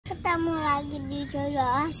ketemu lagi di video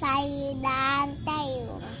Asahid dan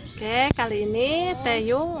Tehyung. Oke, kali ini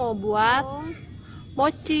Tehyung mau buat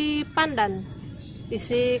mochi pandan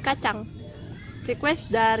isi kacang.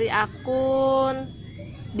 Request dari akun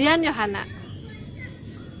Dian Yohana.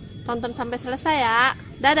 Tonton sampai selesai ya.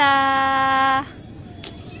 Dadah.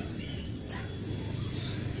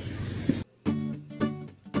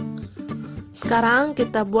 Sekarang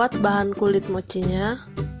kita buat bahan kulit mochinya.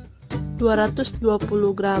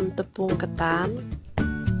 220 gram tepung ketan,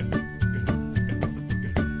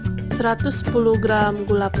 110 gram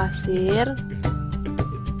gula pasir,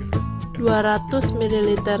 200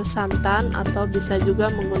 ml santan atau bisa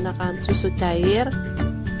juga menggunakan susu cair,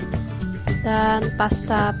 dan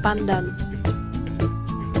pasta pandan.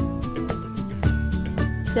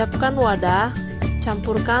 Siapkan wadah,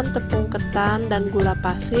 campurkan tepung ketan dan gula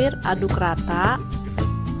pasir, aduk rata.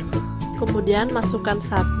 Kemudian masukkan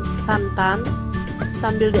santan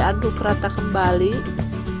sambil diaduk rata kembali.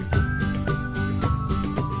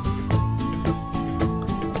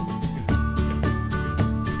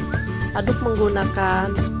 Aduk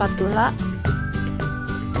menggunakan spatula.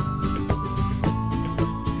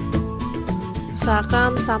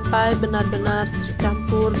 Usahakan sampai benar-benar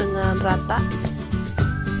tercampur dengan rata.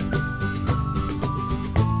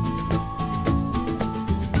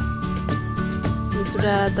 Ini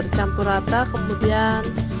sudah tercampur rata, kemudian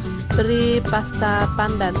beri pasta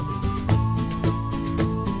pandan.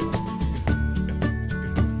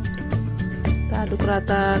 Kita aduk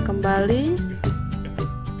rata kembali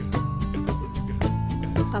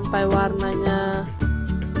sampai warnanya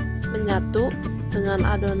menyatu dengan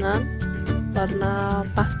adonan warna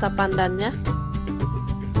pasta pandannya.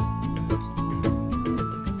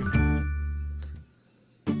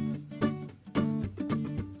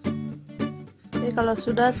 Ini kalau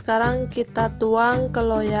sudah, sekarang kita tuang ke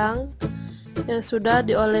loyang yang sudah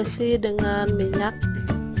diolesi dengan minyak.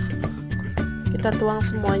 Kita tuang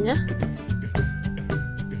semuanya.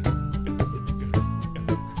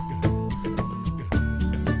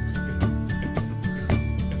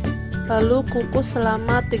 Lalu kukus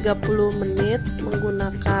selama 30 menit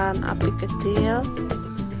menggunakan api kecil.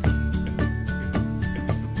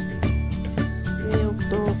 Ini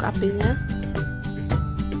untuk apinya.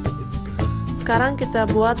 Sekarang kita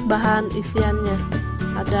buat bahan isiannya.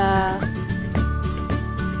 Ada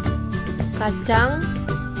kacang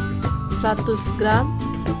 100 gram,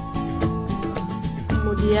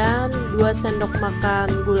 kemudian 2 sendok makan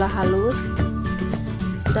gula halus,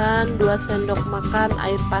 dan 2 sendok makan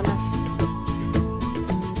air panas.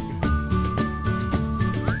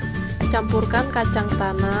 Campurkan kacang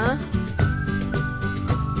tanah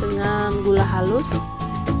dengan gula halus.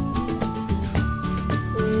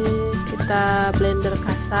 Ini kita blender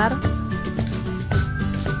kasar.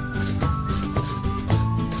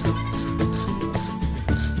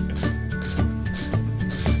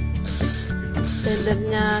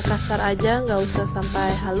 Blendernya kasar aja, nggak usah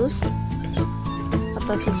sampai halus,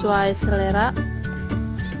 atau sesuai selera.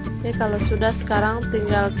 Oke, kalau sudah, sekarang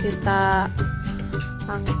tinggal kita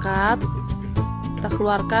angkat, kita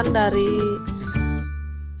keluarkan dari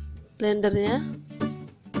blendernya.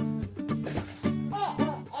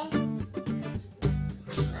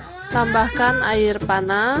 Tambahkan air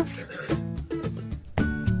panas,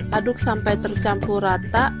 aduk sampai tercampur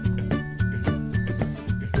rata.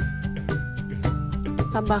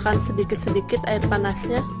 Tambahkan sedikit-sedikit air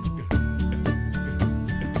panasnya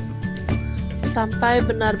sampai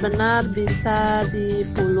benar-benar bisa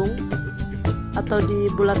dipulung atau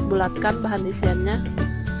dibulat-bulatkan bahan isiannya.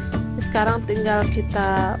 Sekarang tinggal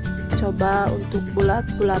kita coba untuk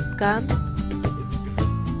bulat-bulatkan.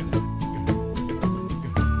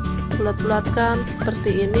 Bulat-bulatkan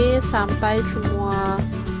seperti ini sampai semua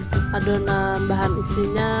adonan bahan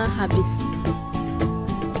isinya habis.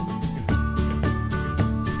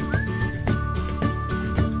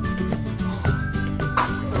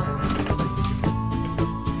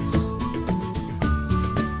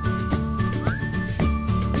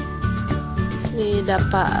 Ini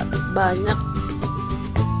dapat banyak.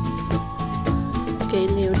 Oke,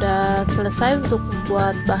 ini udah selesai untuk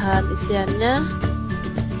membuat bahan isiannya.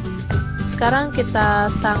 Sekarang kita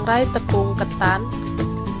sangrai tepung ketan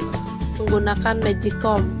menggunakan magic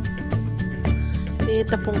comb. Ini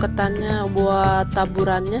tepung ketannya buat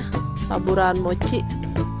taburannya, taburan mochi.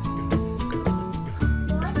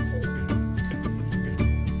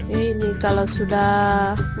 Ini kalau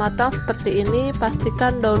sudah matang seperti ini,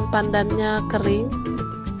 pastikan daun pandannya kering.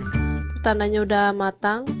 Tandanya udah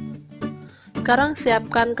matang. Sekarang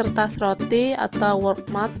siapkan kertas roti atau work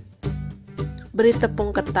mat. Beri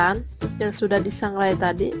tepung ketan yang sudah disangrai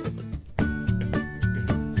tadi.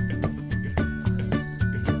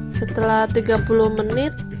 Setelah 30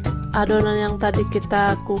 menit adonan yang tadi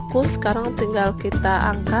kita kukus sekarang tinggal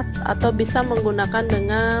kita angkat, atau bisa menggunakan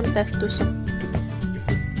dengan tes tusuk.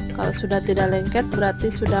 Kalau sudah tidak lengket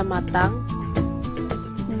berarti sudah matang.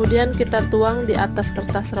 Kemudian kita tuang di atas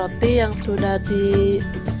kertas roti yang sudah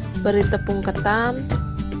diberi tepung ketan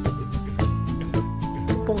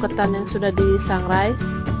yang sudah disangrai.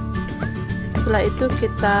 Setelah itu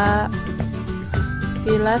kita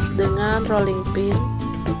gilas dengan rolling pin,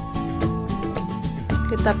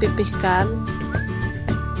 kita pipihkan,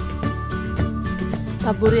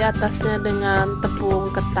 taburi atasnya dengan tepung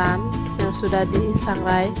ketan yang sudah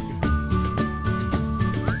disangrai.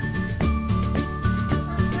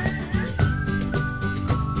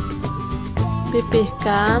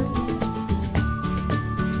 Pipihkan,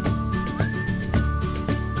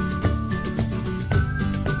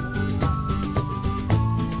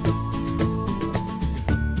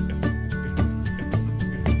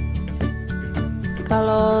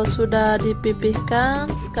 kalau sudah dipipihkan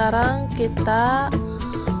sekarang kita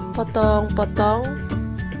potong-potong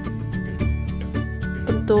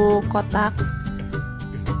bentuk kotak.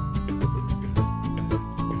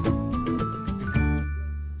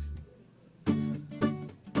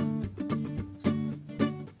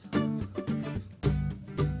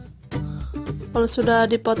 Kalau sudah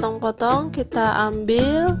dipotong-potong, kita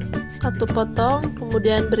ambil satu potong,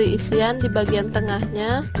 kemudian beri isian di bagian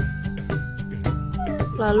tengahnya,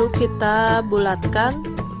 lalu kita bulatkan,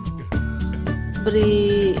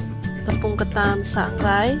 beri tepung ketan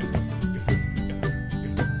sangrai,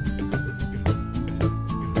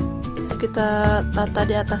 kita tata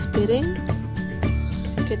di atas piring,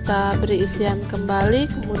 kita beri isian kembali,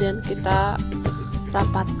 kemudian kita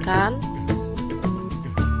rapatkan.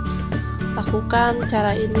 Lakukan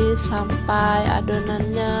cara ini sampai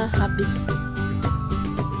adonannya habis.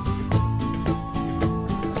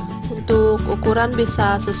 Untuk ukuran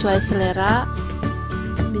bisa sesuai selera,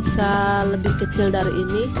 bisa lebih kecil dari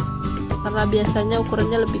ini karena biasanya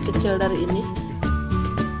ukurannya lebih kecil dari ini.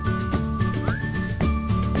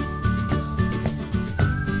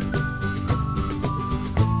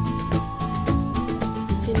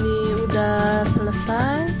 Ini udah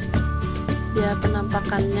selesai dia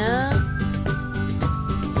penampakannya.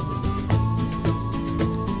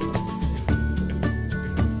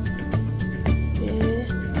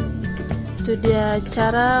 Itu dia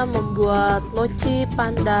cara membuat mochi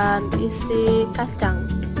pandan isi kacang.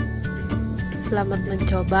 Selamat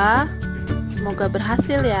mencoba, semoga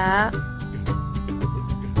berhasil ya.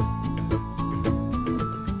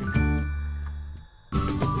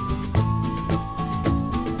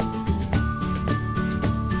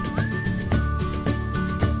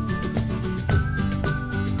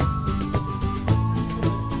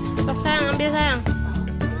 Sok sayang, ambil sayang.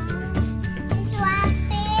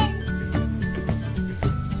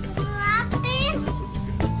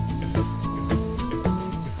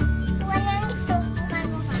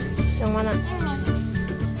 Yang mana?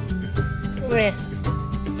 Boleh.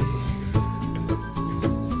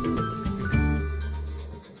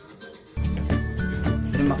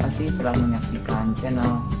 Terima kasih telah menyaksikan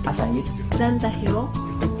channel Asahid Dan Tehyung,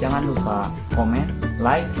 Jangan lupa komen,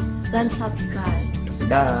 like, dan subscribe.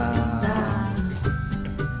 dan